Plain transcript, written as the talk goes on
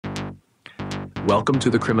Welcome to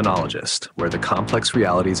The Criminologist, where the complex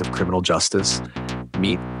realities of criminal justice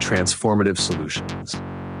meet transformative solutions.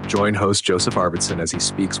 Join host Joseph Arvidson as he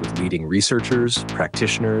speaks with leading researchers,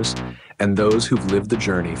 practitioners, and those who've lived the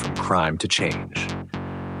journey from crime to change.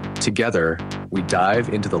 Together, we dive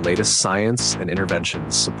into the latest science and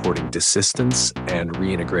interventions supporting desistance and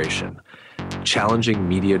reintegration, challenging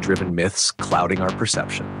media-driven myths clouding our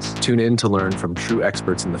perceptions. Tune in to learn from true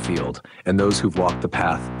experts in the field and those who've walked the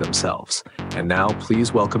path themselves. And now,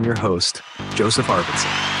 please welcome your host, Joseph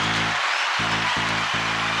Arvidson.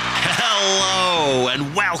 Hello,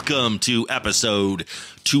 and welcome to episode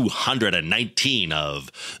 219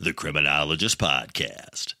 of the Criminologist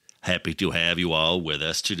Podcast. Happy to have you all with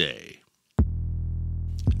us today.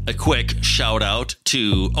 A quick shout out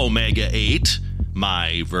to Omega 8,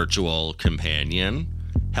 my virtual companion,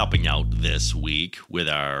 helping out this week with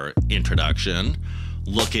our introduction,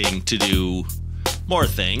 looking to do more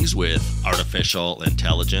things with artificial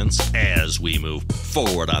intelligence as we move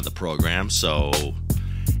forward on the program. So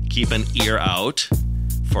keep an ear out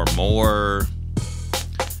for more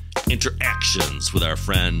interactions with our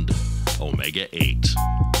friend Omega 8.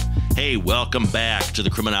 Hey, welcome back to the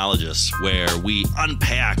Criminologist, where we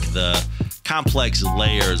unpack the complex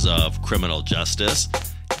layers of criminal justice,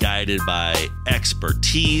 guided by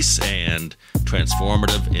expertise and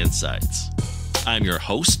transformative insights. I'm your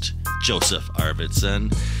host, Joseph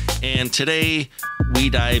Arvidson, and today we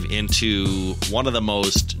dive into one of the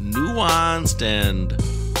most nuanced and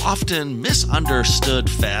often misunderstood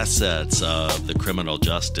facets of the criminal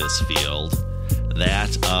justice field,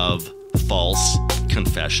 that of false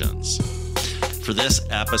confessions. For this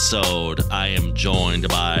episode, I am joined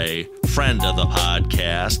by friend of the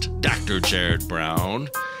podcast, Dr. Jerrod Brown,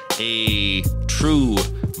 a true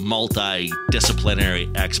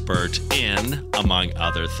multidisciplinary expert in, among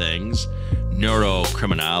other things,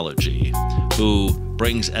 neurocriminology, who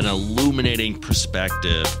brings an illuminating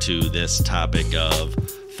perspective to this topic of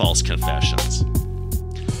false confessions.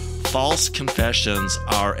 False confessions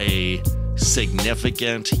are a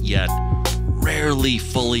significant yet rarely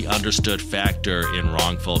fully understood factor in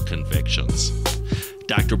wrongful convictions.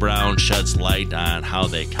 Dr. Brown sheds light on how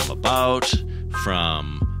they come about,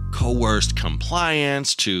 from coerced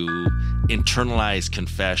compliance to internalized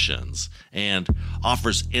confessions, and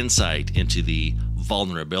offers insight into the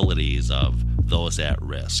vulnerabilities of those at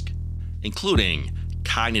risk, including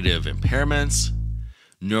cognitive impairments,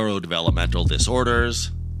 neurodevelopmental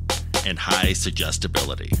disorders, and high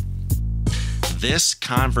suggestibility. This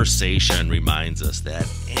conversation reminds us that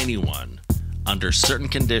anyone, under certain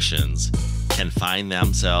conditions, can find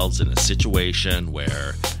themselves in a situation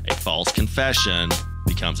where a false confession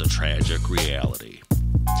becomes a tragic reality.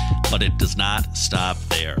 But it does not stop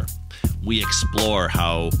there. We explore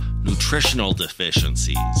how nutritional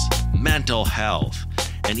deficiencies, mental health,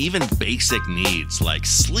 and even basic needs like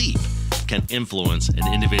sleep can influence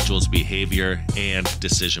an individual's behavior and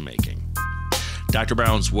decision-making. Dr.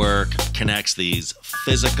 Brown's work connects these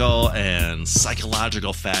physical and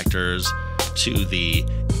psychological factors to the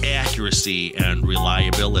accuracy and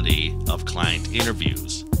reliability of client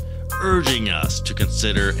interviews, urging us to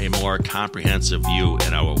consider a more comprehensive view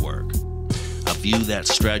in our work, a view that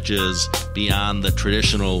stretches beyond the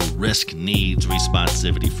traditional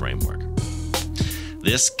risk-needs-responsivity framework.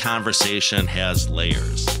 This conversation has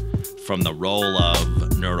layers, from the role of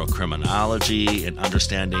neurocriminology in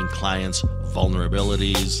understanding clients'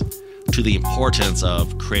 vulnerabilities to the importance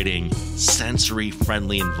of creating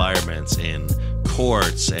sensory-friendly environments in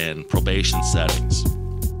courts and probation settings.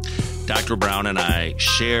 Dr. Brown and I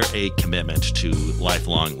share a commitment to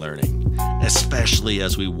lifelong learning, especially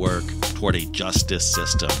as we work toward a justice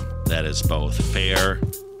system that is both fair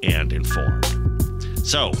and informed.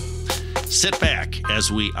 So, sit back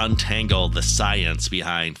as we untangle the science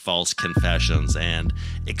behind false confessions and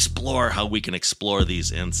explore how we can explore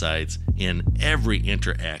these insights in every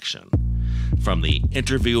interaction, from the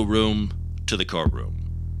interview room to the courtroom.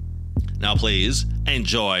 Now, please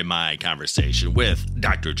enjoy my conversation with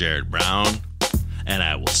Dr. Jerrod Brown, and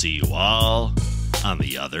I will see you all on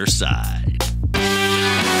the other side.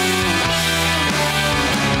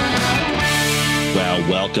 Well,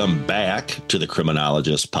 welcome back to the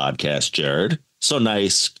Criminologist Podcast, Jerrod. So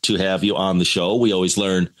nice to have you on the show. We always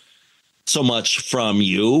learn so much from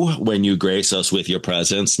you when you grace us with your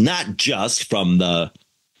presence, not just from the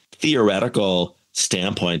theoretical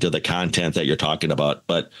standpoint of the content that you're talking about,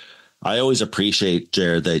 but I always appreciate,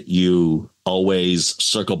 Jerrod, that you always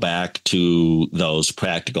circle back to those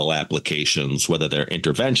practical applications, whether they're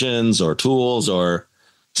interventions or tools or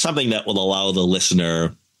something that will allow the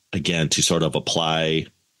listener, again, to sort of apply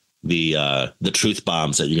the truth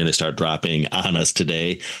bombs that you're going to start dropping on us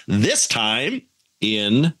today. This time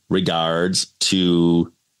in regards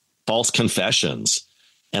to false confessions.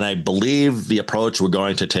 And I believe the approach we're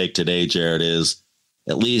going to take today, Jerrod, is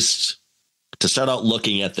at least to start out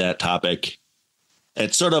looking at that topic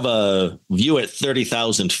at sort of a view at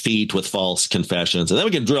 30,000 feet with false confessions. And then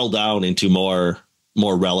we can drill down into more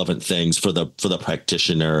relevant things for the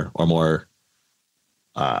practitioner or more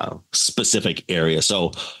specific area.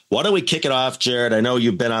 So why don't we kick it off, Jerrod? I know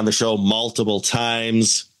you've been on the show multiple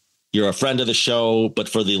times. You're a friend of the show, but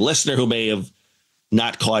for the listener who may have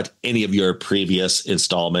not caught any of your previous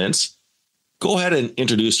installments, go ahead and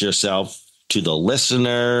introduce yourself to the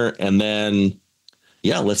listener, and then,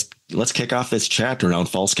 let's kick off this chat around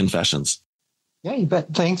false confessions. Yeah, you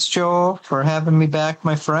bet. Thanks, Joe, for having me back,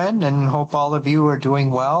 my friend, and hope all of you are doing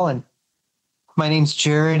well. And my name's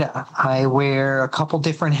Jerrod. I wear a couple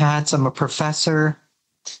different hats. I'm a professor.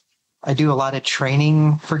 I do a lot of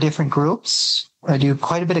training for different groups. I do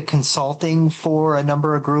quite a bit of consulting for a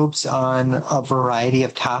number of groups on a variety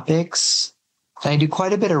of topics. And I do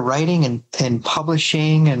quite a bit of writing and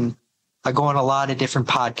publishing, and I go on a lot of different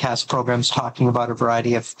podcast programs talking about a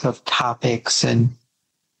variety of topics. And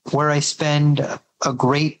where I spend a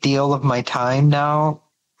great deal of my time now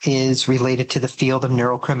is related to the field of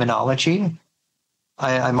neurocriminology.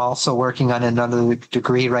 I'm also working on another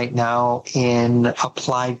degree right now in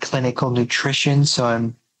applied clinical nutrition. So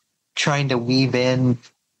I'm trying to weave in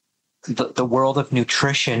the world of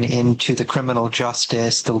nutrition into the criminal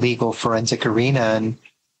justice, the legal forensic arena. And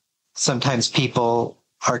sometimes people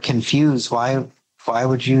are confused. Why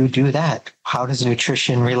would you do that? How does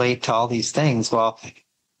nutrition relate to all these things? Well,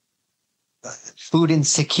 food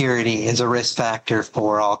insecurity is a risk factor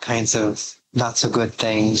for all kinds of not so good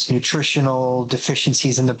things. Nutritional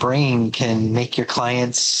deficiencies in the brain can make your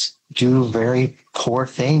clients do very poor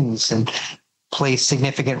things and play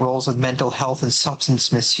significant roles with mental health and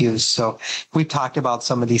substance misuse. So we've talked about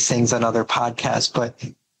some of these things on other podcasts, but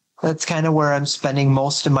that's kind of where I'm spending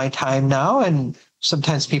most of my time now. And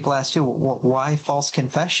sometimes people ask you, why false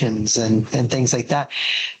confessions and things like that.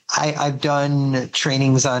 I've done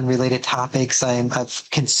trainings on related topics. I've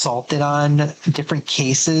consulted on different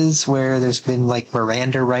cases where there's been like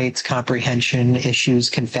Miranda rights, comprehension issues,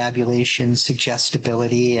 confabulation,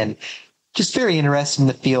 suggestibility, and just very interested in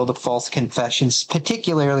the field of false confessions,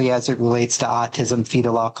 particularly as it relates to autism,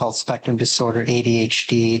 fetal alcohol spectrum disorder,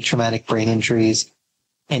 ADHD, traumatic brain injuries,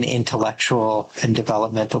 and intellectual and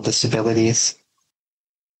developmental disabilities.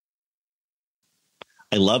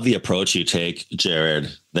 I love the approach you take,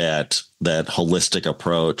 Jerrod, that holistic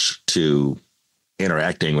approach to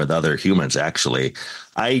interacting with other humans. Actually,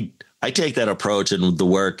 I take that approach in the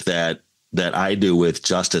work that I do with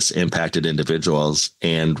justice impacted individuals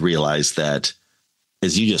and realize that,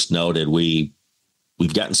 as you just noted, we've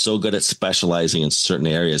gotten so good at specializing in certain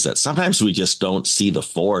areas that sometimes we just don't see the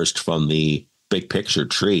forest from the big picture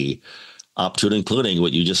tree, up to and including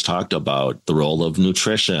what you just talked about, the role of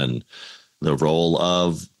nutrition, the role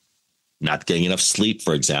of not getting enough sleep,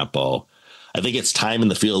 for example. I think it's time in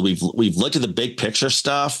the field. We've looked at the big picture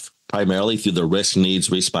stuff primarily through the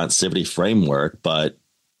risk-needs-responsivity framework, but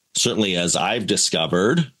certainly as I've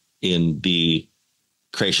discovered in the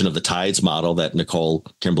creation of the TIDES model that Nicole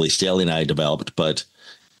Kimberly Staley and I developed, but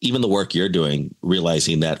even the work you're doing,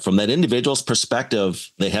 realizing that from that individual's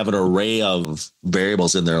perspective, they have an array of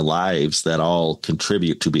variables in their lives that all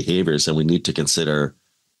contribute to behaviors, and we need to consider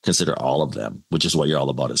all of them, which is what you're all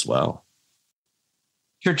about as well.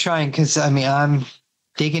 You're trying, because I'm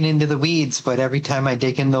digging into the weeds, but every time I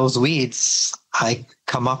dig in those weeds, I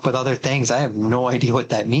come up with other things. I have no idea what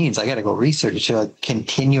that means. I got to go research,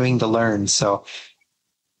 continuing to learn. So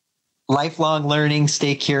lifelong learning,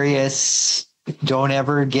 stay curious. Don't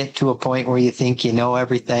ever get to a point where you think you know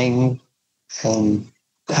everything, and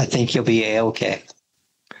I think you'll be okay.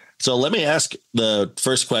 So let me ask the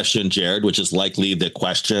first question, Jerrod, which is likely the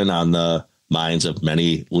question on the minds of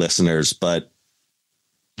many listeners. But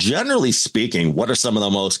generally speaking, what are some of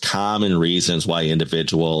the most common reasons why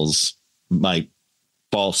individuals might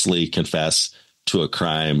falsely confess to a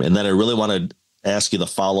crime? And then I really want to ask you the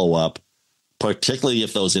follow-up, particularly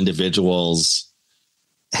if those individuals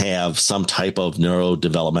have some type of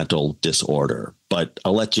neurodevelopmental disorder. But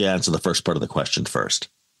I'll let you answer the first part of the question first.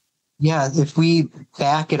 Yeah, if we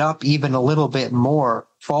back it up even a little bit more,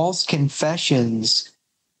 false confessions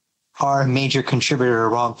are a major contributor to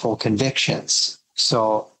wrongful convictions.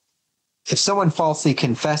 So if someone falsely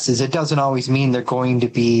confesses, it doesn't always mean they're going to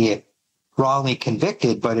be wrongly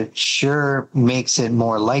convicted, but it sure makes it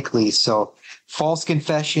more likely. So false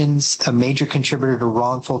confessions, a major contributor to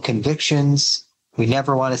wrongful convictions. We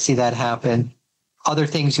never want to see that happen. Other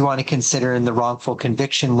things you want to consider in the wrongful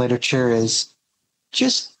conviction literature is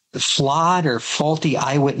just flawed or faulty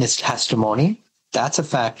eyewitness testimony. That's a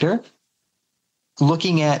factor.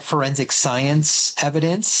 Looking at forensic science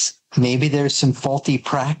evidence, maybe there's some faulty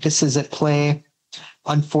practices at play.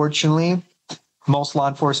 Unfortunately, most law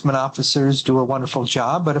enforcement officers do a wonderful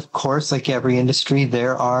job, but of course, like every industry,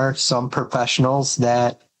 there are some professionals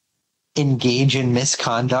that engage in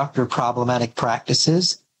misconduct or problematic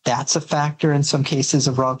practices. That's a factor in some cases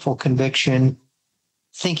of wrongful conviction.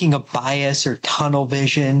 Thinking of bias or tunnel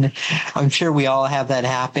vision. I'm sure we all have that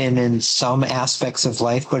happen in some aspects of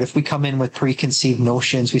life, but if we come in with preconceived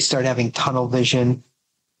notions, we start having tunnel vision.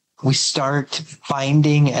 We start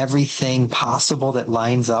finding everything possible that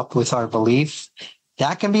lines up with our belief.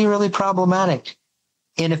 That can be really problematic.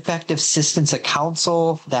 Ineffective assistance of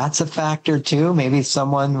counsel, that's a factor too. Maybe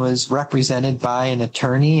someone was represented by an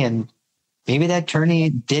attorney and maybe that attorney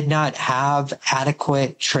did not have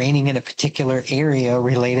adequate training in a particular area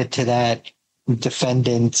related to that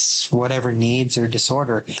defendant's whatever needs or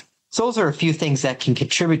disorder. So those are a few things that can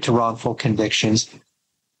contribute to wrongful convictions.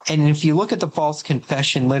 And if you look at the false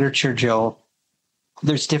confession literature, Joe,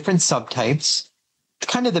 there's different subtypes.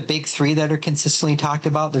 Kind of the big three that are consistently talked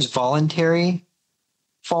about. There's voluntary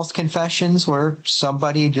false confessions where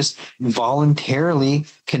somebody just voluntarily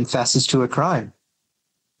confesses to a crime.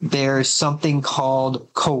 There's something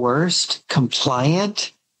called coerced,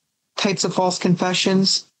 compliant types of false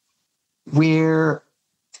confessions where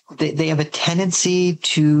they have a tendency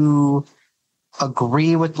to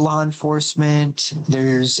agree with law enforcement.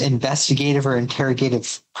 There's investigative or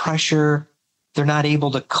interrogative pressure. They're not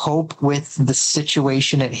able to cope with the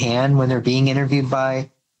situation at hand when they're being interviewed by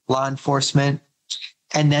law enforcement.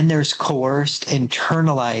 And then there's coerced,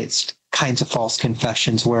 internalized kinds of false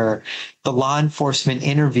confessions where the law enforcement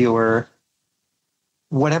interviewer,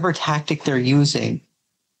 whatever tactic they're using,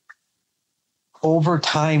 over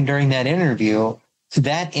time during that interview,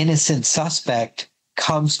 that innocent suspect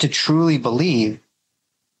comes to truly believe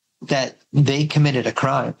that they committed a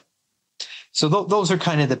crime. So those are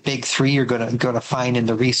kind of the big three you're going to find in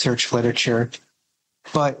the research literature.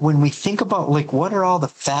 But when we think about like what are all the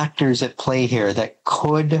factors at play here that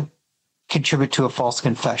could contribute to a false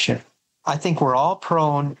confession, I think we're all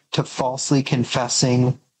prone to falsely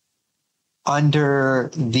confessing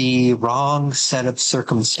under the wrong set of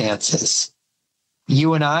circumstances.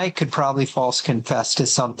 You and I could probably false confess to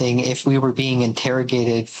something if we were being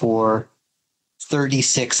interrogated for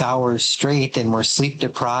 36 hours straight and we're sleep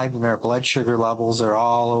deprived and our blood sugar levels are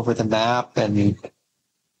all over the map.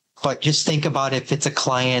 But just think about if it's a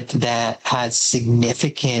client that has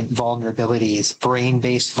significant vulnerabilities,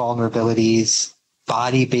 brain-based vulnerabilities,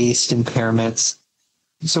 body-based impairments.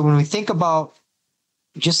 So when we think about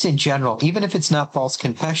just in general, even if it's not false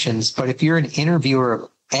confessions, but if you're an interviewer of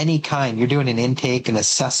any kind, you're doing an intake, an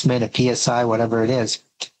assessment, a PSI, whatever it is,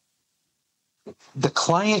 the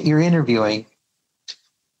client you're interviewing,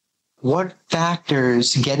 what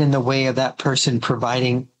factors get in the way of that person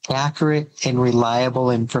providing accurate and reliable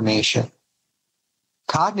information?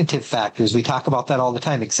 Cognitive factors, we talk about that all the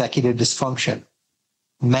time, executive dysfunction,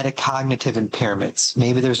 metacognitive impairments.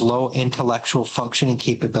 Maybe there's low intellectual functioning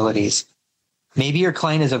capabilities. Maybe your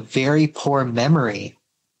client has a very poor memory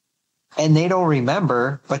and they don't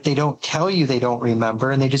remember, but they don't tell you they don't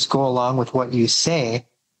remember, and they just go along with what you say,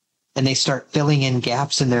 and they start filling in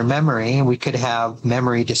gaps in their memory. We could have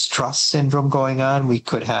memory distrust syndrome going on. We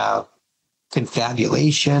could have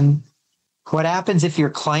confabulation. What happens if your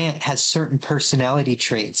client has certain personality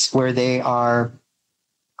traits where they are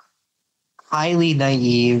highly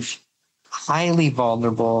naive, highly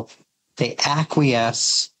vulnerable, they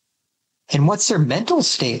acquiesce, and what's their mental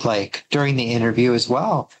state like during the interview as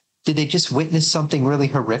well? Did they just witness something really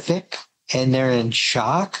horrific and they're in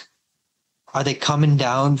shock? Are they coming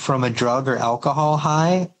down from a drug or alcohol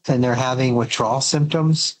high and they're having withdrawal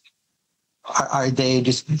symptoms? Are they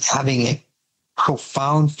just having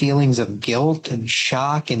profound feelings of guilt and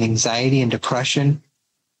shock and anxiety and depression?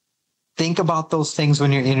 Think about those things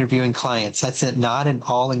when you're interviewing clients. That's not an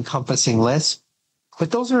all-encompassing list,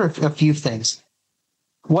 but those are a few things.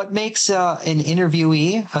 What makes an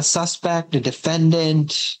interviewee, a suspect, a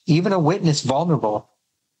defendant, even a witness vulnerable?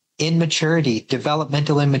 Immaturity,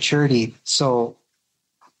 developmental immaturity. So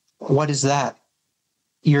what is that?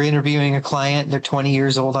 You're interviewing a client, they're 20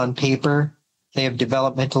 years old on paper, they have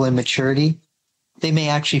developmental immaturity. They may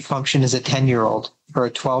actually function as a 10-year-old or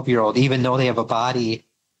a 12-year-old, even though they have a body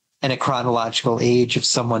and a chronological age of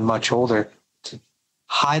someone much older.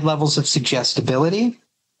 High levels of suggestibility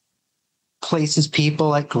places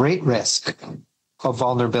people at great risk of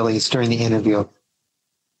vulnerabilities during the interview.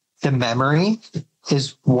 The memory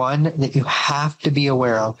is one that you have to be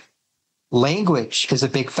aware of. Language is a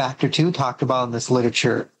big factor too, talked about in this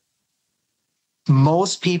literature.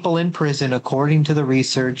 Most people in prison, according to the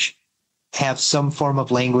research, have some form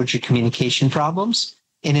of language or communication problems.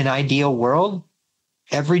 In an ideal world,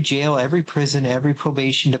 every jail, every prison, every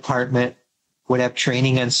probation department would have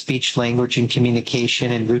training on speech, language, and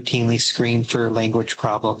communication and routinely screen for language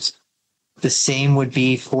problems. The same would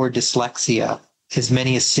be for dyslexia. As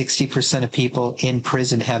many as 60% of people in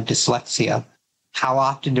prison have dyslexia. How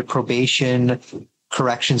often do probation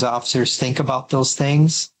corrections officers think about those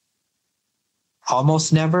things?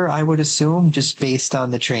 Almost never, I would assume, just based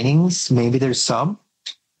on the trainings. Maybe there's some.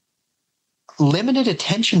 Limited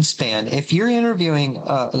attention span. If you're interviewing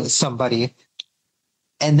somebody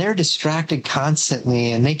and they're distracted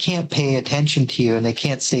constantly and they can't pay attention to you and they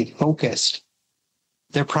can't stay focused,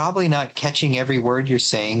 they're probably not catching every word you're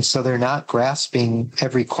saying, so they're not grasping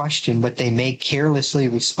every question, but they may carelessly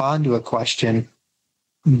respond to a question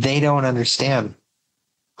they don't understand.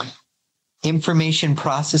 Information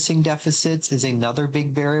processing deficits is another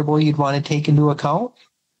big variable you'd want to take into account.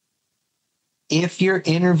 If you're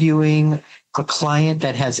interviewing a client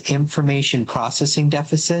that has information processing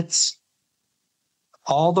deficits,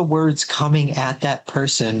 all the words coming at that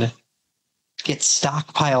person get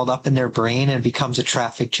stockpiled up in their brain and becomes a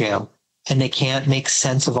traffic jam, and they can't make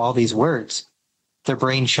sense of all these words. Their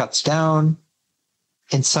brain shuts down.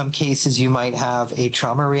 In some cases, you might have a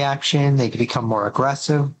trauma reaction. They can become more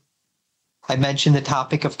aggressive. I mentioned the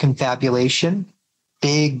topic of confabulation,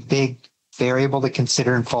 big variable to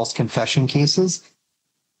consider in false confession cases.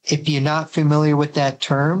 If you're not familiar with that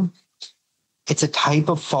term, it's a type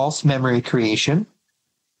of false memory creation.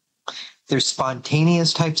 There's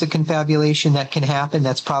spontaneous types of confabulation that can happen.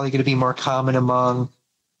 That's probably going to be more common among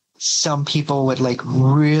some people with like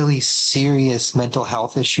really serious mental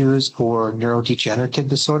health issues or neurodegenerative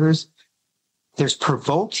disorders. There's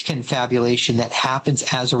provoked confabulation that happens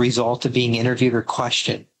as a result of being interviewed or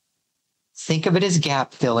questioned. Think of it as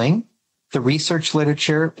gap filling. The research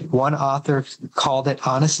literature, one author called it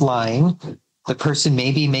honest lying. The person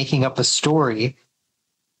may be making up a story,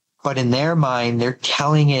 but in their mind, they're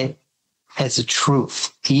telling it as a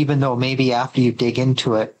truth, even though maybe after you dig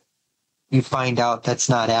into it, you find out that's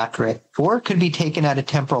not accurate. Or it could be taken out of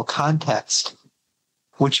temporal context,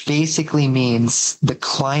 which basically means the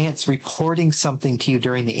client's reporting something to you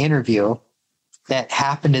during the interview that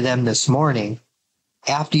happened to them this morning.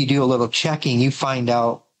 After you do a little checking, you find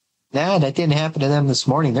out, nah, that didn't happen to them this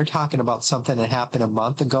morning. They're talking about something that happened a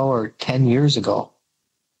month ago or 10 years ago.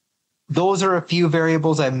 Those are a few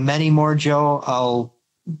variables. I have many more, Joe. I'll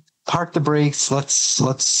park the brakes.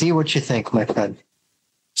 Let's see what you think, my friend.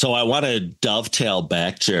 So I want to dovetail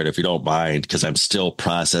back, Jerrod, if you don't mind, because I'm still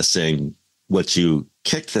processing what you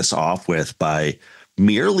kicked this off with by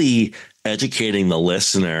merely educating the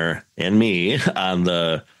listener and me on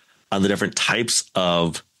the different types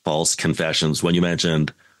of false confessions. When you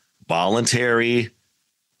mentioned voluntary,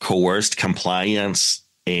 coerced compliance,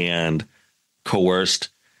 and coerced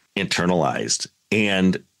internalized.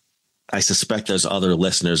 And I suspect there's other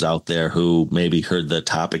listeners out there who maybe heard the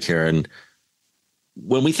topic here. And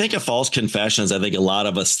when we think of false confessions, I think a lot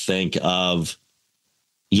of us think of,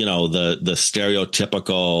 you know, the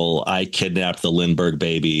stereotypical, I kidnapped the Lindbergh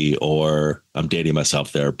baby, or I'm dating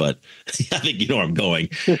myself there, but I think you know where I'm going.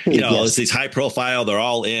 You know, yes. It's these high profile, they're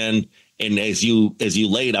all in. And as you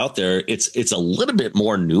lay it out there, it's a little bit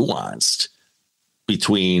more nuanced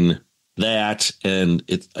between that and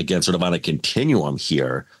it's again sort of on a continuum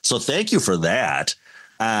here. So thank you for that.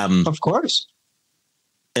 Of course.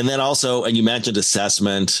 And then also, and you mentioned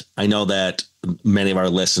assessment. I know that many of our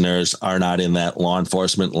listeners are not in that law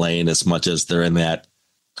enforcement lane as much as they're in that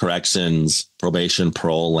corrections, probation,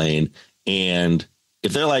 parole lane. And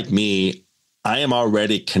if they're like me, I am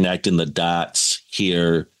already connecting the dots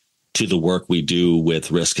here to the work we do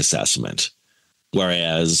with risk assessment.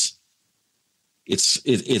 Whereas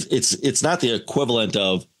it's not the equivalent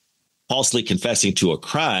of falsely confessing to a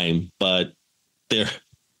crime, but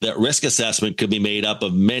that risk assessment could be made up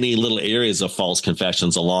of many little areas of false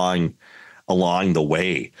confessions along the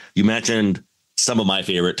way. You mentioned some of my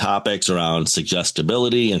favorite topics around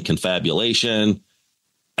suggestibility and confabulation.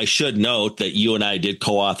 I should note that you and I did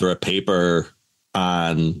co-author a paper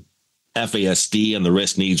on FASD and the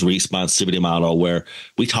risk-needs-responsivity model where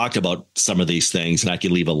we talked about some of these things, and I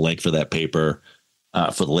can leave a link for that paper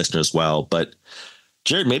for the listener as well. But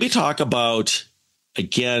Jerrod, maybe talk about,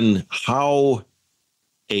 again, how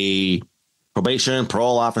a probation,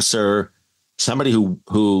 parole officer, somebody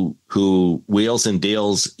who wheels and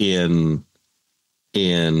deals in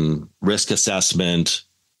risk assessment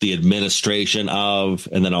the administration of,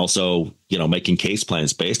 and then also, making case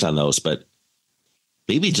plans based on those, but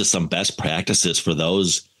maybe just some best practices for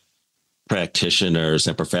those practitioners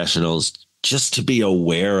and professionals just to be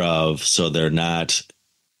aware of, so they're not,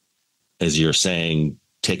 as you're saying,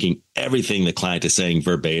 taking everything the client is saying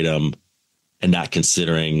verbatim and not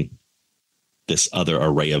considering this other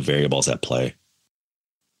array of variables at play.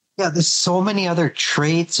 Yeah, there's so many other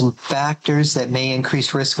traits and factors that may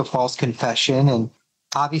increase risk of false confession. And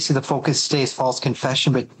obviously the focus today is false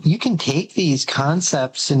confession, but you can take these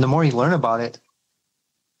concepts, and the more you learn about it,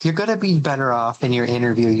 you're going to be better off in your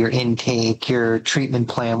interview, your intake, your treatment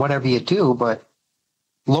plan, whatever you do. But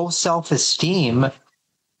low self-esteem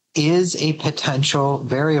is a potential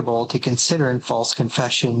variable to consider in false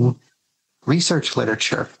confession research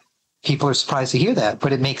literature. People are surprised to hear that,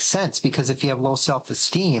 but it makes sense, because if you have low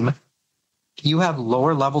self-esteem, you have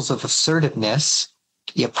lower levels of assertiveness.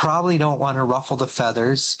 You probably don't want to ruffle the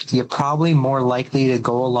feathers. You're probably more likely to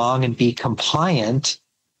go along and be compliant.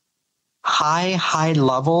 High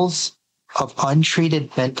levels of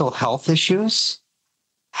untreated mental health issues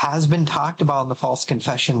has been talked about in the false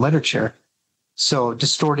confession literature. So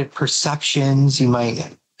distorted perceptions,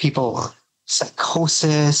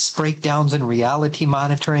 psychosis, breakdowns in reality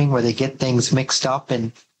monitoring, where they get things mixed up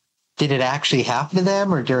and did it actually happen to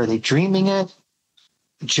them, or are they dreaming it?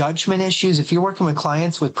 Judgment issues. If you're working with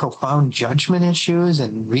clients with profound judgment issues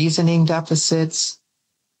and reasoning deficits,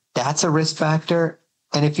 that's a risk factor.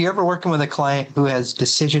 And if you're ever working with a client who has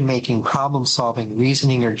decision-making, problem-solving,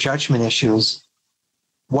 reasoning, or judgment issues,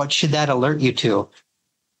 what should that alert you to?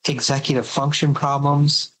 Executive function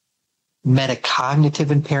problems, metacognitive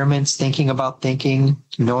impairments, thinking about thinking,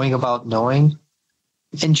 knowing about knowing.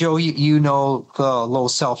 And Joe, you know the low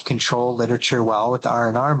self-control literature well with the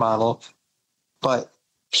R&R model, but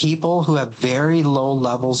people who have very low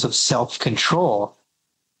levels of self-control,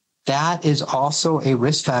 that is also a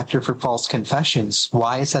risk factor for false confessions.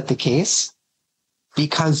 Why is that the case?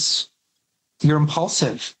 Because you're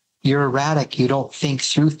impulsive, you're erratic, you don't think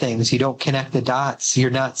through things, you don't connect the dots,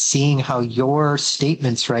 you're not seeing how your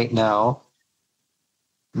statements right now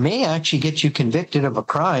may actually get you convicted of a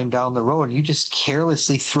crime down the road. You just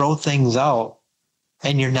carelessly throw things out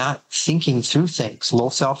and you're not thinking through things. Low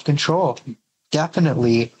self-control,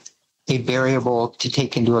 definitely a variable to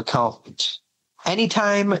take into account.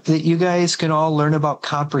 Anytime that you guys can all learn about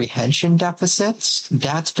comprehension deficits,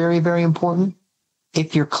 that's very, very important.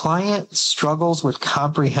 If your client struggles with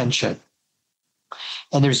comprehension,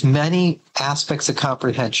 and there's many aspects of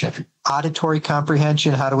comprehension: auditory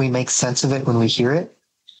comprehension, how do we make sense of it when we hear it?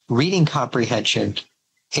 Reading comprehension.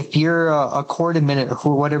 If you're a court administrator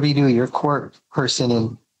or whatever you do, you're a court person,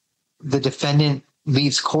 and the defendant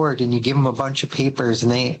leaves court and you give them a bunch of papers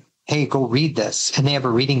and hey, go read this, and they have a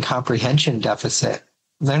reading comprehension deficit,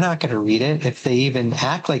 they're not going to read it. If they even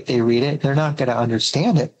act like they read it, they're not going to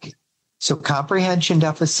understand it. So comprehension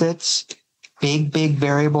deficits, big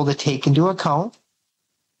variable to take into account.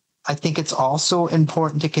 I think it's also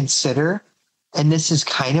important to consider, and this is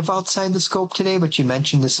kind of outside the scope today, but you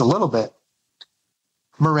mentioned this a little bit,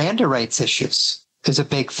 Miranda rights issues is a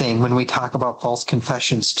big thing when we talk about false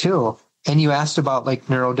confessions too. And you asked about like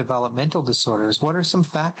neurodevelopmental disorders. What are some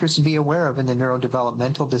factors to be aware of in the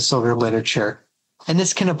neurodevelopmental disorder literature? And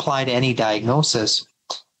this can apply to any diagnosis.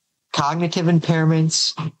 Cognitive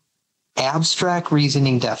impairments, abstract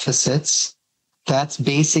reasoning deficits. That's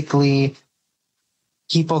basically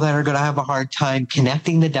people that are going to have a hard time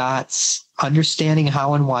connecting the dots, understanding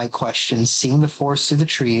how and why questions, seeing the forest through the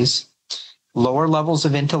trees. Lower levels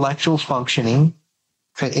of intellectual functioning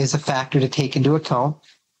is a factor to take into account.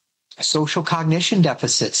 Social cognition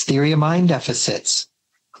deficits, theory of mind deficits,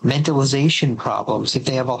 mentalization problems. If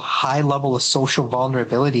they have a high level of social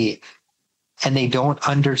vulnerability and they don't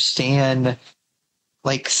understand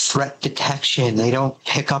like threat detection, they don't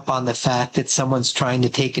pick up on the fact that someone's trying to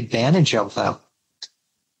take advantage of them.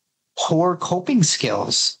 Poor coping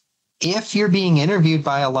skills. If you're being interviewed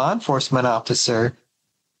by a law enforcement officer,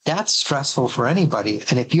 that's stressful for anybody.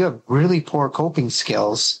 And if you have really poor coping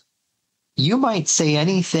skills, you might say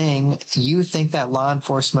anything you think that law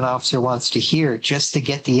enforcement officer wants to hear just to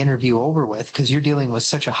get the interview over with, because you're dealing with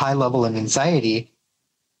such a high level of anxiety.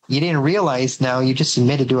 You didn't realize now you just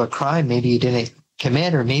admitted to a crime maybe you didn't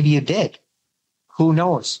commit, or maybe you did. Who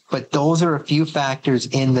knows? But those are a few factors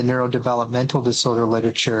in the neurodevelopmental disorder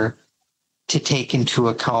literature to take into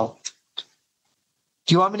account.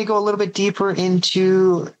 Do you want me to go a little bit deeper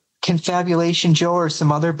into confabulation, Joe, or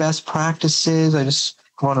some other best practices? I just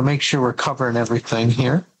want to make sure we're covering everything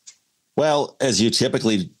here. Well, as you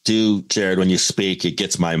typically do, Jerrod, when you speak, it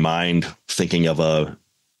gets my mind thinking of a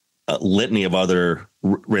litany of other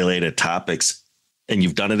related topics, and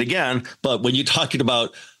you've done it again. But when you're talking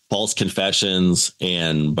about false confessions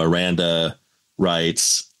and Miranda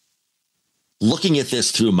rights, looking at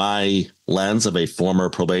this through my lens of a former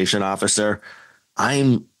probation officer,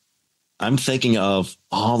 I'm thinking of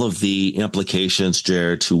all of the implications,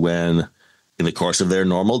 Jerrod, to when, in the course of their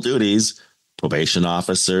normal duties, probation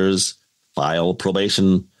officers file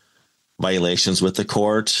probation violations with the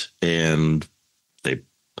court, and they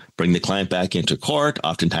bring the client back into court,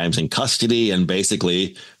 oftentimes in custody, and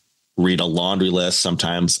basically read a laundry list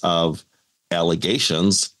sometimes of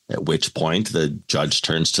allegations, at which point the judge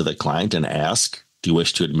turns to the client and asks, do you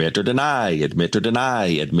wish to admit or deny, admit or deny,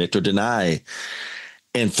 admit or deny?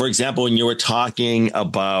 And for example, when you were talking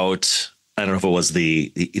about, I don't know if it was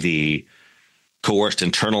the coerced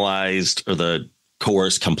internalized or the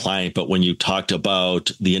coerced compliant, but when you talked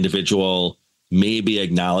about the individual maybe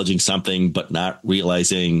acknowledging something but not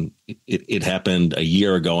realizing it happened a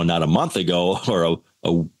year ago and not a month ago, or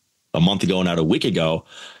a month ago and not a week ago,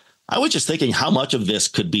 I was just thinking how much of this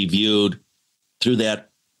could be viewed through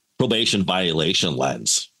that probation violation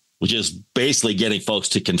lens, which is basically getting folks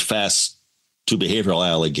to confess to behavioral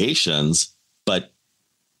allegations, but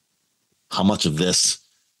how much of this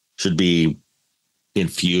should be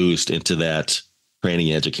infused into that training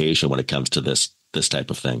and education when it comes to this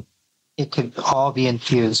type of thing? It could all be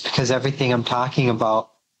infused, because everything I'm talking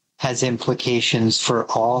about has implications for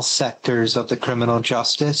all sectors of the criminal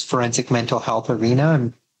justice, forensic mental health arena.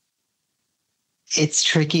 And it's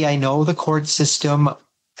tricky. I know the court system,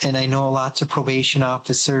 and I know lots of probation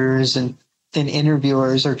officers and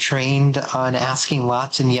interviewers are trained on asking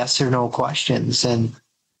lots of yes or no questions. And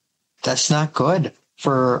that's not good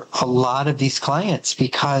for a lot of these clients,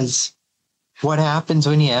 because what happens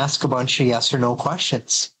when you ask a bunch of yes or no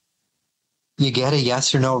questions? You get a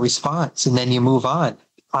yes or no response, and then you move on.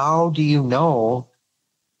 How do you know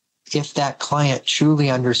if that client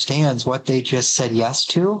truly understands what they just said yes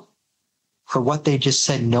to or what they just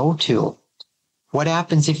said no to? What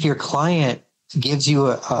happens if your client gives you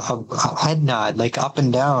a head nod, like up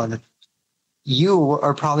and down? You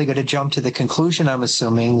are probably going to jump to the conclusion, I'm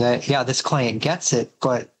assuming, that, yeah, this client gets it.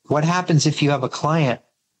 But what happens if you have a client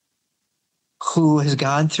who has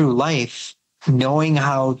gone through life knowing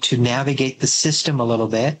how to navigate the system a little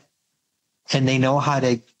bit, and they know how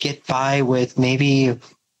to get by with maybe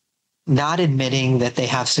not admitting that they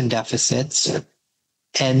have some deficits,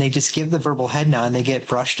 and they just give the verbal head nod and they get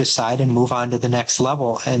brushed aside and move on to the next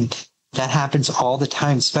level? And that happens all the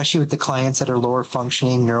time, especially with the clients that are lower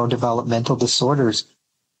functioning neurodevelopmental disorders.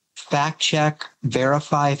 Fact check,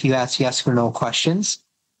 verify if you ask yes or no questions.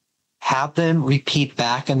 Have them repeat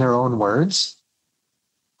back in their own words.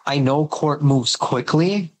 I know court moves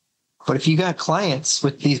quickly, but if you got clients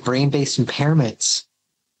with these brain-based impairments,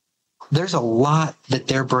 there's a lot that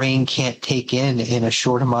their brain can't take in a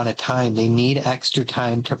short amount of time. They need extra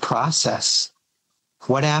time to process.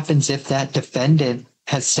 What happens if that defendant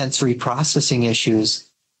has sensory processing issues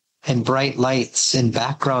and bright lights and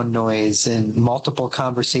background noise and multiple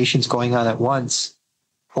conversations going on at once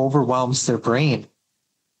overwhelms their brain?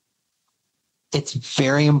 It's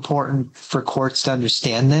very important for courts to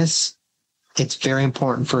understand this. It's very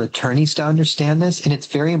important for attorneys to understand this. And it's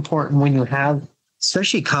very important when you have,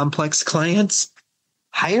 especially complex clients,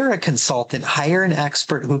 hire a consultant, hire an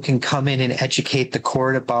expert who can come in and educate the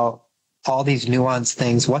court about all these nuanced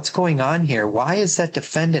things. What's going on here? Why is that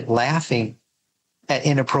defendant laughing at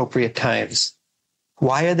inappropriate times?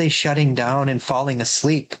 Why are they shutting down and falling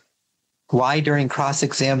asleep? Why during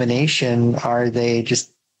cross-examination are they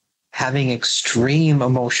just having extreme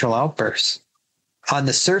emotional outbursts? On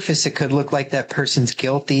the surface, it could look like that person's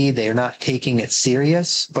guilty. They're not taking it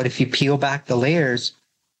serious. But if you peel back the layers,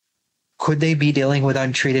 could they be dealing with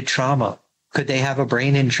untreated trauma? Could they have a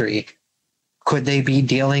brain injury? Could they be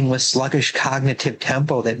dealing with sluggish cognitive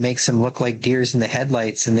tempo that makes them look like deers in the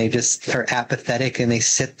headlights, and they just are apathetic and they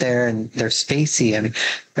sit there and they're spacey? I mean,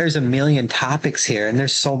 there's a million topics here, and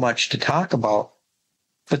there's so much to talk about.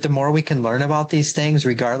 But the more we can learn about these things,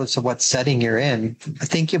 regardless of what setting you're in, I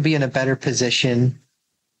think you'll be in a better position.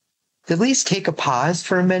 At least take a pause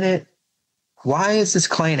for a minute. Why is this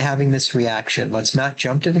client having this reaction? Let's not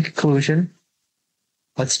jump to the conclusion.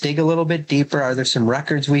 Let's dig a little bit deeper. Are there some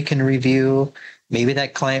records we can review? Maybe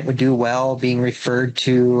that client would do well being referred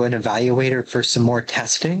to an evaluator for some more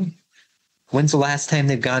testing. When's the last time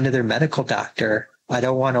they've gone to their medical doctor? I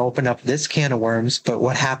don't want to open up this can of worms, but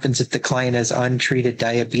what happens if the client has untreated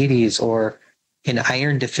diabetes or an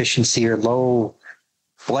iron deficiency or low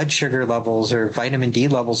blood sugar levels or vitamin D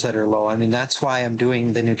levels that are low? I mean, that's why I'm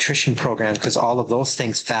doing the nutrition program, because all of those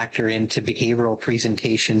things factor into behavioral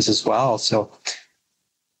presentations as well. So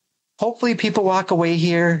hopefully people walk away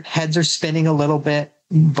here, heads are spinning a little bit,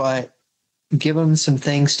 but give them some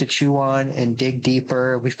things to chew on and dig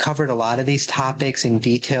deeper. We've covered a lot of these topics in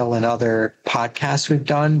detail in other podcasts we've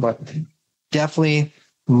done, but definitely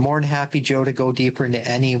more than happy, Joe, to go deeper into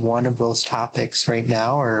any one of those topics right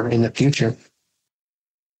now or in the future.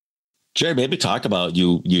 Jerry, maybe talk about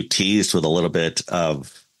you teased with a little bit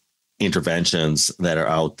of interventions that are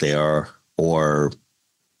out there, or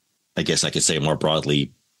I guess I could say more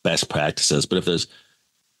broadly, best practices. But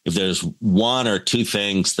if there's one or two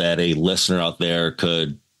things that a listener out there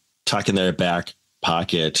could tuck in their back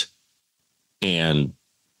pocket and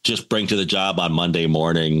just bring to the job on Monday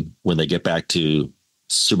morning when they get back to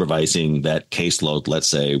supervising that caseload, let's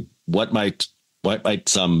say, what might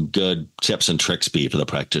some good tips and tricks be for the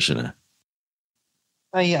practitioner?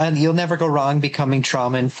 You'll never go wrong becoming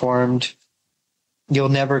trauma informed. You'll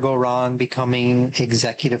never go wrong becoming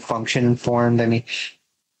executive function informed. I mean,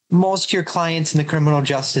 most of your clients in the criminal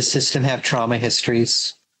justice system have trauma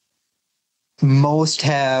histories. Most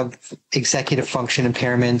have executive function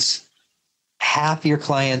impairments. Half your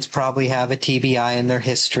clients probably have a TBI in their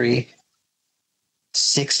history.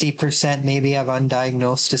 60% maybe have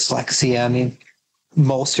undiagnosed dyslexia. I mean,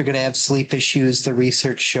 most are going to have sleep issues, the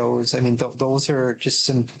research shows. I mean, those are just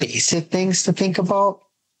some basic things to think about.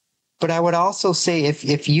 But I would also say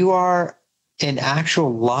if you are an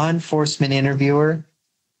actual law enforcement interviewer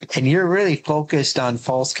and you're really focused on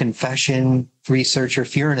false confession research, or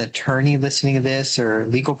if you're an attorney listening to this or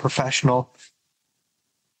legal professional,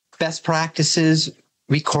 best practices,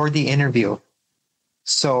 record the interview.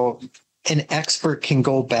 So an expert can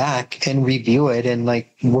go back and review it and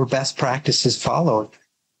were best practices followed.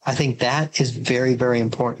 I think that is very, very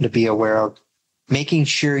important to be aware of. Making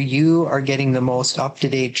sure you are getting the most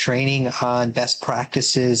up-to-date training on best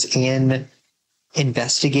practices in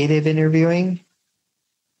investigative interviewing,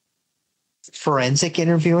 forensic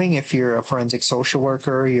interviewing. If you're a forensic social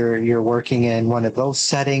worker, you're working in one of those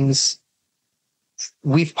settings.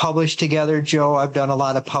 We've published together, Joe. I've done a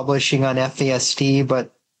lot of publishing on FASD,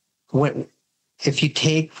 but if you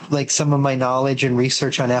take some of my knowledge and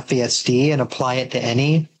research on FASD and apply it to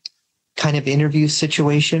any kind of interview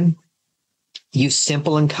situation, use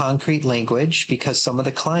simple and concrete language, because some of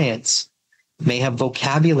the clients may have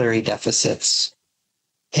vocabulary deficits.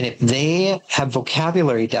 And if they have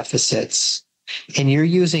vocabulary deficits and you're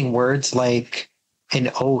using words like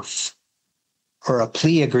an oath or a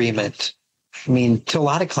plea agreement, I mean, to a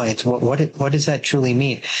lot of clients, what does that truly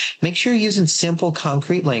mean? Make sure you're using simple,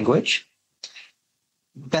 concrete language.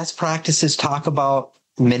 Best practices talk about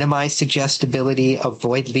minimize suggestibility,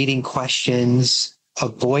 avoid leading questions,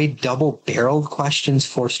 avoid double-barreled questions,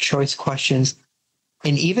 forced choice questions,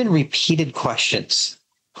 and even repeated questions.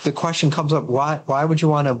 The question comes up, why would you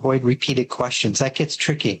want to avoid repeated questions? That gets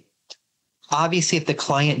tricky. Obviously, if the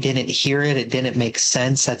client didn't hear it, it didn't make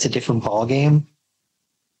sense, that's a different ballgame.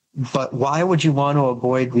 But why would you want to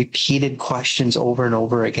avoid repeated questions over and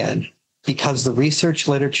over again? Because the research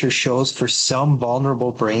literature shows for some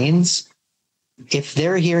vulnerable brains, if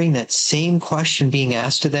they're hearing that same question being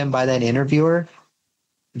asked to them by that interviewer,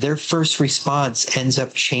 their first response ends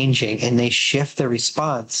up changing and they shift their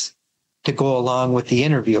response to go along with the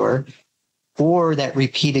interviewer, or that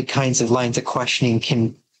repeated kinds of lines of questioning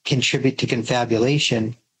can contribute to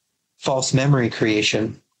confabulation, false memory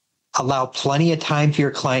creation. Allow plenty of time for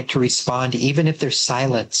your client to respond, even if there's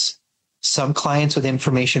silence. Some clients with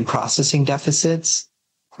information processing deficits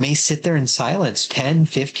may sit there in silence 10,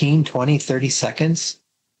 15, 20, 30 seconds.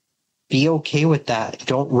 Be okay with that.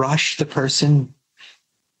 Don't rush the person.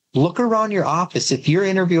 Look around your office. If you're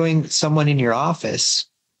interviewing someone in your office,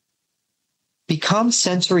 become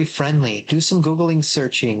sensory friendly. Do some Googling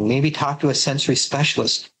searching. Maybe talk to a sensory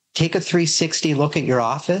specialist. Take a 360 look at your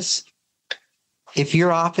office. If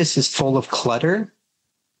your office is full of clutter,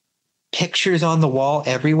 pictures on the wall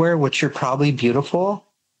everywhere, which are probably beautiful,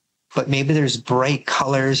 but maybe there's bright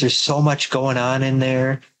colors, there's so much going on in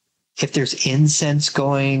there. If there's incense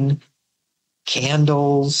going,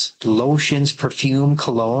 candles, lotions, perfume,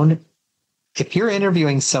 cologne, if you're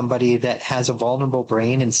interviewing somebody that has a vulnerable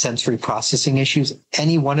brain and sensory processing issues,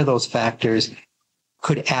 any one of those factors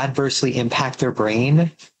could adversely impact their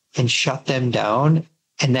brain and shut them down.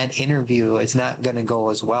 And that interview is not going to go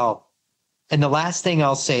as well. And the last thing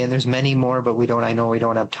I'll say, and there's many more, but I know we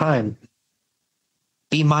don't have time.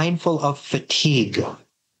 Be mindful of fatigue.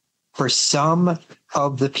 For some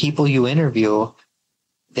of the people you interview,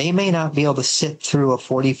 they may not be able to sit through a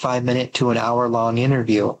 45-minute to an hour-long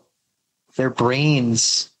interview. Their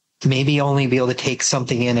brains maybe only be able to take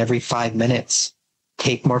something in every 5 minutes.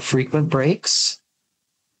 Take more frequent breaks.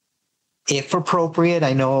 if appropriate,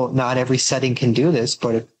 I know not every setting can do this,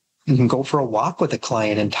 but if you can go for a walk with a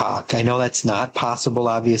client and talk. I know that's not possible,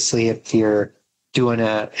 obviously, if you're doing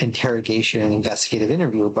an interrogation and investigative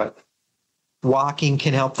interview, but walking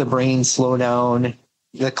can help the brain slow down.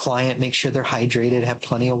 The client, make sure they're hydrated, have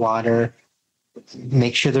plenty of water,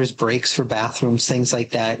 make sure there's breaks for bathrooms, things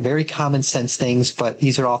like that. Very common sense things, but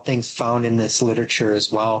these are all things found in this literature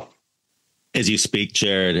as well. As you speak,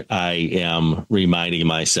 Jerrod, I am reminding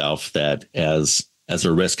myself that as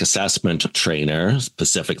a risk assessment trainer,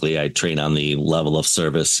 specifically, I train on the level of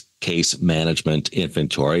service case management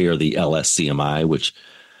inventory, or the LSCMI, which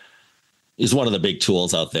is one of the big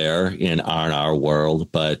tools out there in R&R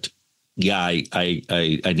world. But yeah,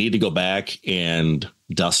 I need to go back and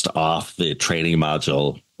dust off the training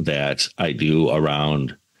module that I do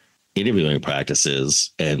around interviewing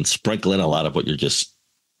practices and sprinkle in a lot of what you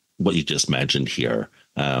just mentioned here.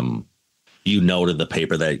 You noted the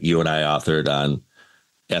paper that you and I authored on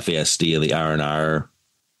FASD and the R&R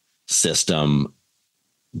system,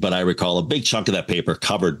 but I recall a big chunk of that paper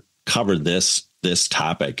covered this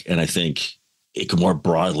topic, and I think it could more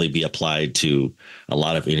broadly be applied to a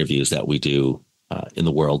lot of interviews that we do in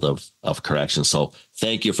the world of correction. So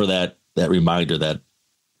thank you for that reminder that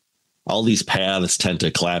all these paths tend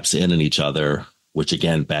to collapse in each other, which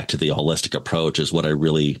again, back to the holistic approach, is what I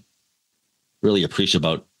really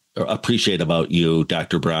appreciate about you,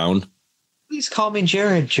 Dr. Brown. Please call me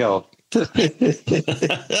Jerrod, Joe.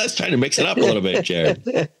 I was trying to mix it up a little bit,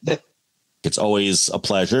 Jerrod. It's always a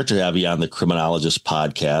pleasure to have you on the Criminologist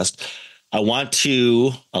podcast. I want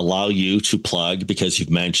to allow you to plug, because you've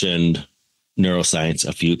mentioned neuroscience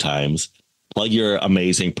a few times, plug your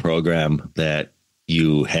amazing program that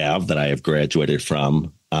you have, that I have graduated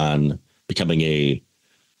from, on becoming a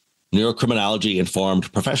neurocriminology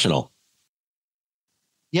informed professional.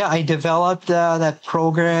 Yeah, I developed that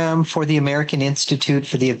program for the American Institute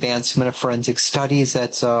for the Advancement of Forensic Studies.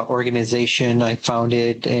 That's an organization I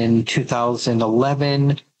founded in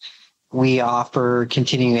 2011. We offer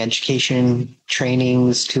continuing education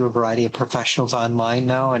trainings to a variety of professionals online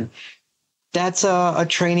now. And that's a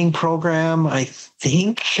training program. I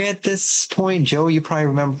think at this point, Joe, you probably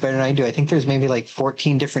remember better than I do. I think there's maybe like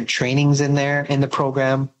 14 different trainings in there in the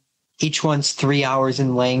program. Each one's 3 hours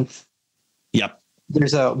in length. Yep.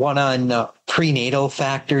 There's one on prenatal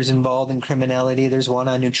factors involved in criminality. There's one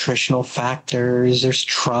on nutritional factors. There's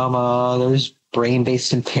trauma. There's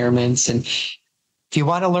brain-based impairments. And if you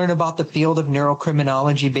want to learn about the field of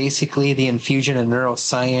neurocriminology, basically the infusion of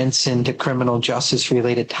neuroscience into criminal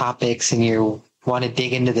justice-related topics, and you want to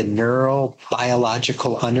dig into the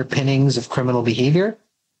neurobiological underpinnings of criminal behavior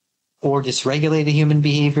or dysregulated human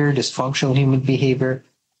behavior, dysfunctional human behavior,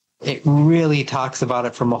 it really talks about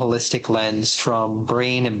it from a holistic lens, from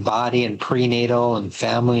brain and body and prenatal and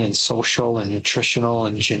family and social and nutritional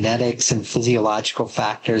and genetics and physiological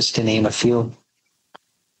factors, to name a few.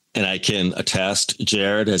 And I can attest,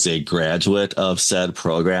 Jerrod, as a graduate of said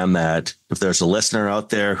program, that if there's a listener out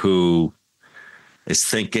there who is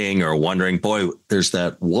thinking or wondering, boy, there's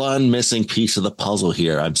that one missing piece of the puzzle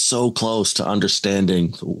here, I'm so close to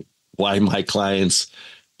understanding why my clients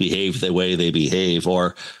behave the way they behave,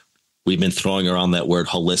 or we've been throwing around that word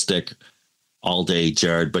holistic all day,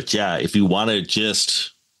 Jerrod. But yeah, if you want to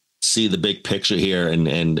just see the big picture here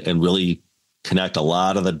and really connect a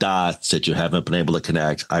lot of the dots that you haven't been able to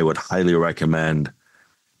connect, I would highly recommend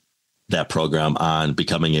that program on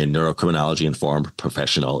becoming a neurocriminology informed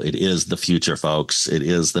professional. It is the future, folks. It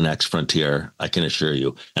is the next frontier, I can assure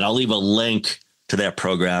you. And I'll leave a link to that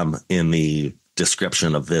program in the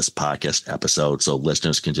description of this podcast episode, so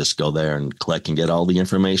listeners can just go there and click and get all the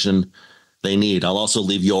information they need. I'll also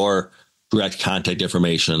leave your direct contact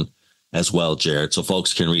information as well, Jerrod, so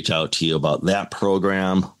folks can reach out to you about that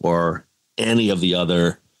program or any of the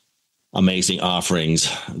other amazing offerings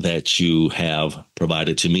that you have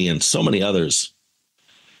provided to me and so many others.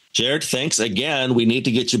 Jerrod, thanks again. We need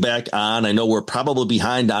to get you back on. I know we're probably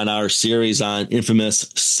behind on our series on infamous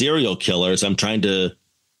serial killers. I'm trying to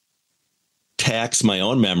tax my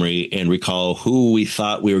own memory and recall who we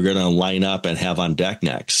thought we were going to line up and have on deck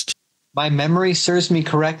next. My memory serves me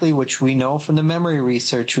correctly, which we know from the memory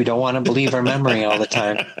research. We don't want to believe our memory all the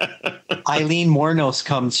time. Eileen Wuornos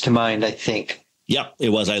comes to mind, I think. Yep, it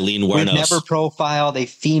was Eileen Wuornos. We've never profiled a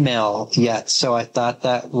female yet, so I thought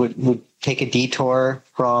that would take a detour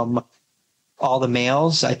from all the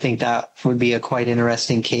males. I think that would be a quite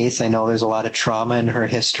interesting case. I know there's a lot of trauma in her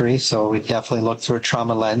history, so we definitely look through a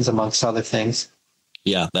trauma lens amongst other things.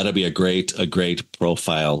 Yeah, that'd be a great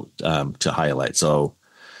profile to highlight. So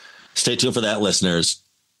stay tuned for that, listeners.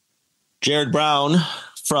 Jerrod Brown,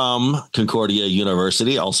 from Concordia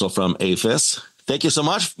University, also from APHIS. Thank you so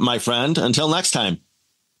much, my friend. Until next time.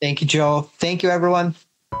 Thank you, Joe. Thank you, everyone.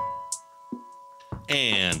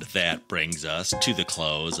 And that brings us to the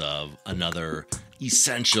close of another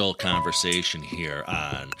essential conversation here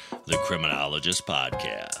on the Criminologist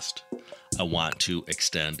Podcast. I want to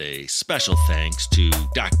extend a special thanks to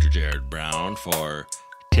Dr. Jerrod Brown for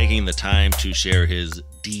taking the time to share his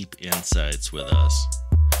deep insights with us.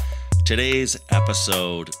 Today's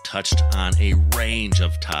episode touched on a range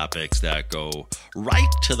of topics that go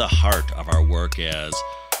right to the heart of our work as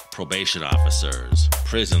probation officers,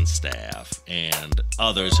 prison staff, and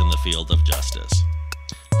others in the field of justice.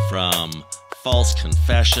 From false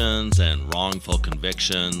confessions and wrongful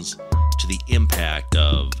convictions to the impact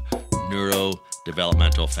of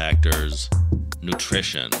neurodevelopmental factors,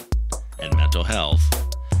 nutrition, and mental health,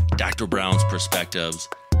 Dr. Brown's perspectives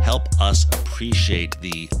help us appreciate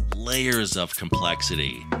the layers of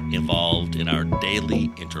complexity involved in our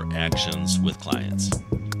daily interactions with clients.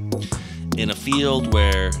 In a field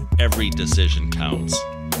where every decision counts,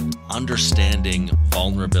 understanding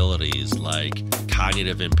vulnerabilities like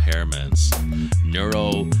cognitive impairments,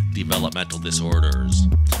 neurodevelopmental disorders,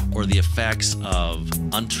 or the effects of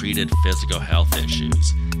untreated physical health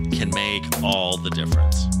issues can make all the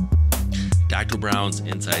difference. Dr. Brown's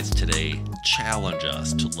insights today challenge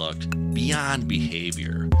us to look beyond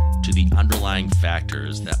behavior to the underlying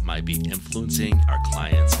factors that might be influencing our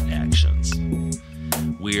clients' actions.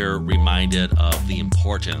 We're reminded of the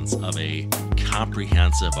importance of a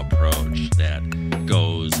comprehensive approach that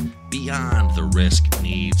goes beyond the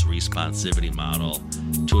risk-needs-responsivity model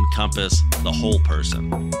to encompass the whole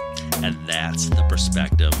person. And that's the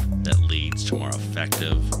perspective that leads to more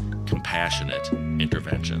effective, compassionate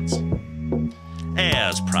interventions.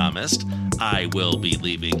 As promised, I will be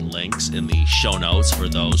leaving links in the show notes for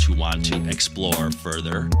those who want to explore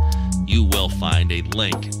further. You will find a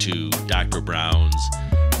link to Dr. Brown's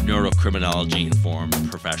Neurocriminology Informed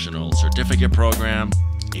Professional Certificate Program,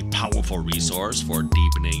 a powerful resource for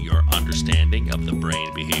deepening your understanding of the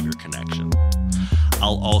brain-behavior connection.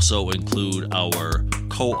 I'll also include our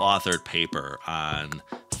co-authored paper on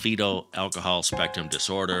fetal alcohol spectrum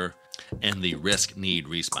disorder and the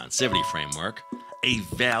risk-need-responsivity framework, a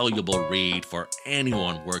valuable read for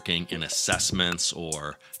anyone working in assessments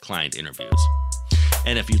or client interviews.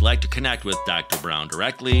 And if you'd like to connect with Dr. Brown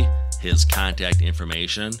directly, his contact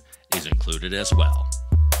information is included as well.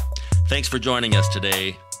 Thanks for joining us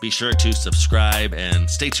today. Be sure to subscribe and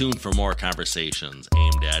stay tuned for more conversations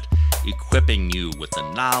aimed at equipping you with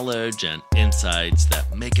the knowledge and insights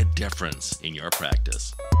that make a difference in your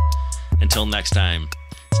practice. Until next time,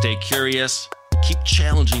 stay curious, keep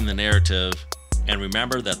challenging the narrative, and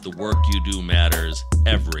remember that the work you do matters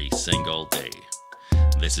every single day.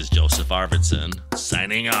 This is Joseph Arvidson,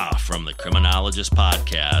 signing off from the Criminologist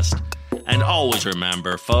Podcast. And always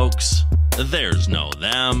remember, folks, there's no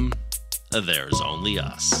them, there's only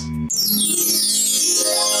us.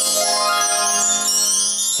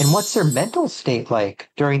 And what's their mental state like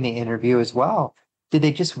during the interview as well? Did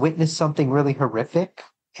they just witness something really horrific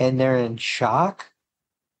and they're in shock?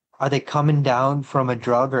 Are they coming down from a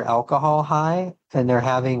drug or alcohol high and they're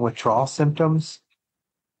having withdrawal symptoms?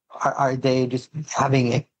 Are they just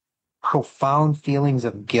having profound feelings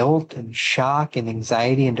of guilt and shock and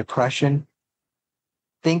anxiety and depression?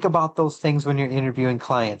 Think about those things when you're interviewing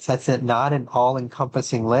clients. That's not an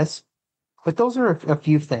all-encompassing list, but those are a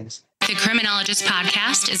few things. The Criminologist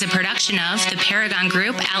Podcast is a production of the Paragon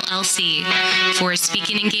Group, LLC. For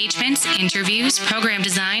speaking engagements, interviews, program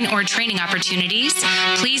design, or training opportunities,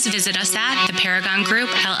 please visit us at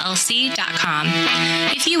theparagongroup.llc.com.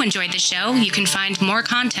 If you enjoyed the show, you can find more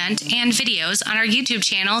content and videos on our YouTube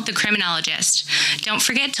channel, The Criminologist. Don't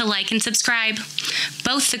forget to like and subscribe.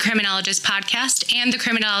 Both the Criminologist Podcast and the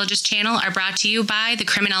Criminologist channel are brought to you by the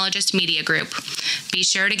Criminologist Media Group. Be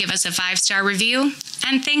sure to give us a 5-star review,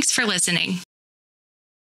 and thanks for listening.